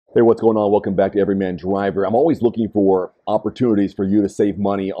Hey, what's going on? Welcome back to Everyman Driver. I'm always looking for opportunities for you to save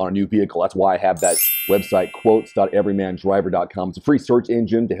money on a new vehicle. That's why I have that website, quotes.everymandriver.com. It's a free search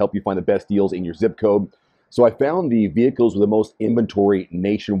engine to help you find the best deals in your zip code. So I found the vehicles with the most inventory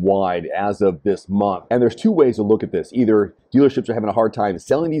nationwide as of this month. And there's two ways to look at this. Either dealerships are having a hard time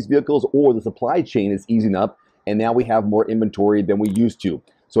selling these vehicles, or the supply chain is easing up and now we have more inventory than we used to.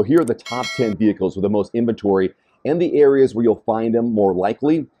 So here are the top 10 vehicles with the most inventory and the areas where you'll find them more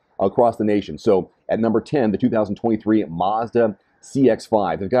likely across the nation. So at number 10, the 2023 Mazda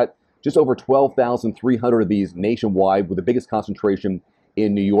CX-5. They've got just over 12,300 of these nationwide, with the biggest concentration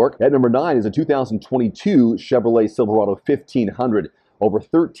in New York. At number 9 is a 2022 Chevrolet Silverado 1500, over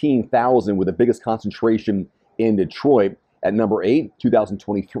 13,000, with the biggest concentration in Detroit. At number 8,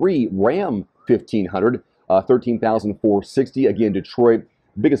 2023 Ram 1500, 13,460, again Detroit.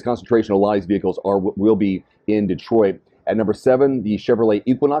 Biggest concentration of a lot of these vehicles will be in Detroit. At number 7, the Chevrolet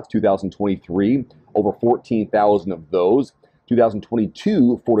Equinox 2023, over 14,000 of those.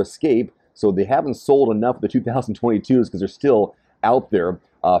 2022 Ford Escape, so they haven't sold enough of the 2022s because they're still out there,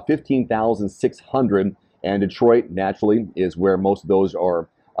 15,600. And Detroit, naturally, is where most of those are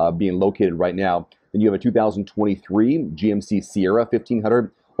being located right now. Then you have a 2023 GMC Sierra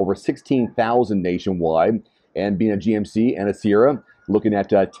 1500, over 16,000 nationwide. And being a GMC and a Sierra, looking at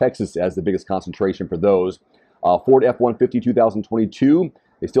Texas as the biggest concentration for those. Ford F-150 2022,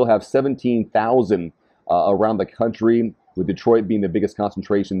 they still have 17,000 around the country, with Detroit being the biggest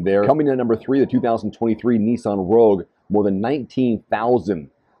concentration there. Coming in at number 3, the 2023 Nissan Rogue, more than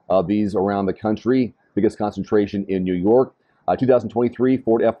 19,000 of these around the country, biggest concentration in New York. 2023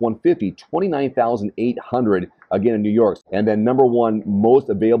 Ford F-150, 29,800, again in New York. And then number 1 most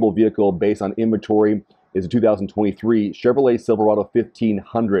available vehicle based on inventory is the 2023 Chevrolet Silverado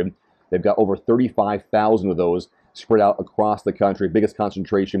 1500. They've got over 35,000 of those spread out across the country, biggest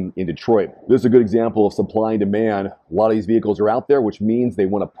concentration in Detroit. This is a good example of supply and demand. A lot of these vehicles are out there, which means they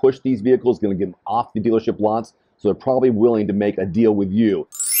want to push these vehicles, going to get them off the dealership lots, so they're probably willing to make a deal with you.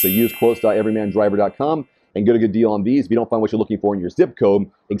 So use quotes.everymandriver.com and get a good deal on these. If you don't find what you're looking for in your zip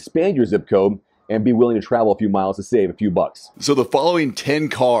code, expand your zip code and be willing to travel a few miles to save a few bucks. So the following 10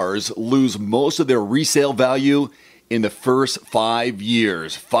 cars lose most of their resale value in the first 5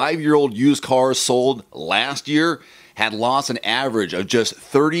 years. 5-year-old used cars sold last year had lost an average of just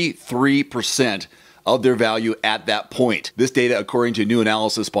 33% of their value at that point. This data according to new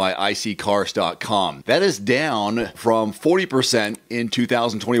analysis by iSeeCars.com. That is down from 40% in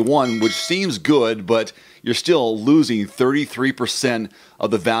 2021, which seems good, but you're still losing 33% of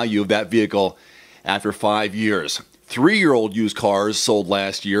the value of that vehicle after 5 years. 3-year-old used cars sold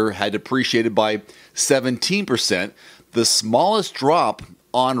last year had depreciated by 17%, the smallest drop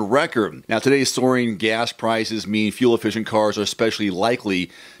on record. Now, today's soaring gas prices mean fuel-efficient cars are especially likely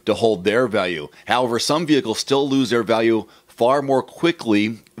to hold their value. However, some vehicles still lose their value far more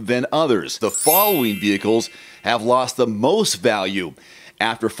quickly than others. The following vehicles have lost the most value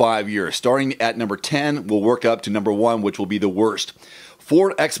after 5 years. Starting at number 10, we'll work up to number 1, which will be the worst.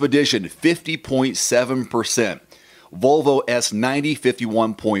 Ford Expedition, 50.7%. Volvo S90,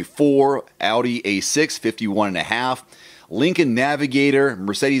 51.4%. Audi A6, 51.5%. Lincoln Navigator,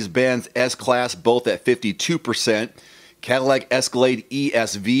 Mercedes-Benz S-Class, both at 52%. Cadillac Escalade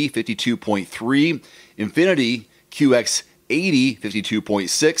ESV, 52.3%. Infiniti QX80,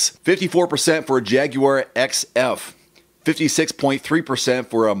 52.6%. 54% for a Jaguar XF. 56.3%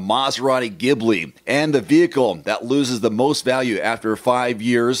 for a Maserati Ghibli. And the vehicle that loses the most value after 5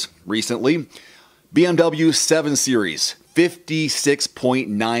 years recently, BMW 7 Series,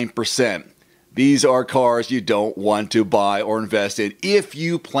 56.9%. These are cars you don't want to buy or invest in if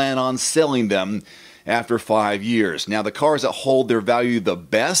you plan on selling them after 5 years. Now, the cars that hold their value the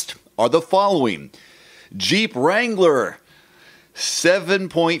best are the following. Jeep Wrangler,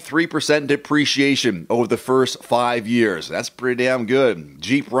 7.3% depreciation over the first 5 years. That's pretty damn good.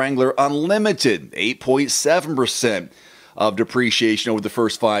 Jeep Wrangler Unlimited, 8.7% of depreciation over the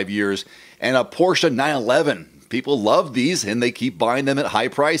first 5 years. And a Porsche 911. People love these and they keep buying them at high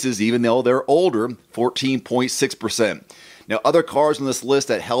prices even though they're older, 14.6%. Now, other cars on this list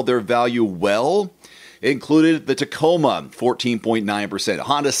that held their value well included the Tacoma, 14.9%,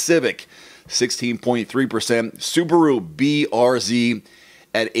 Honda Civic, 16.3%, Subaru BRZ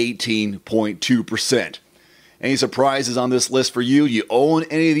at 18.2%. Any surprises on this list for you? Do you own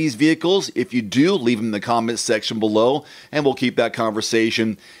any of these vehicles? If you do, leave them in the comments section below, and we'll keep that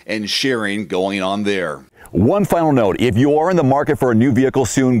conversation and sharing going on there. One final note, if you are in the market for a new vehicle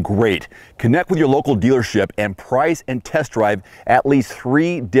soon, great. Connect with your local dealership and price and test drive at least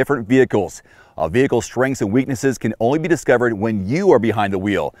 3 different vehicles. A vehicle's strengths and weaknesses can only be discovered when you are behind the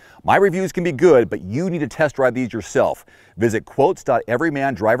wheel. My reviews can be good, but you need to test drive these yourself. Visit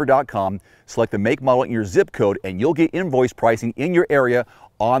quotes.everymandriver.com, select the make, model, and your zip code, and you'll get invoice pricing in your area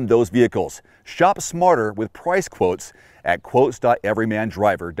on those vehicles. Shop smarter with price quotes at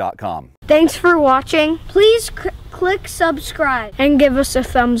quotes.everymandriver.com. Thanks for watching. Please click subscribe and give us a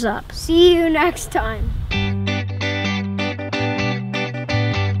thumbs up. See you next time.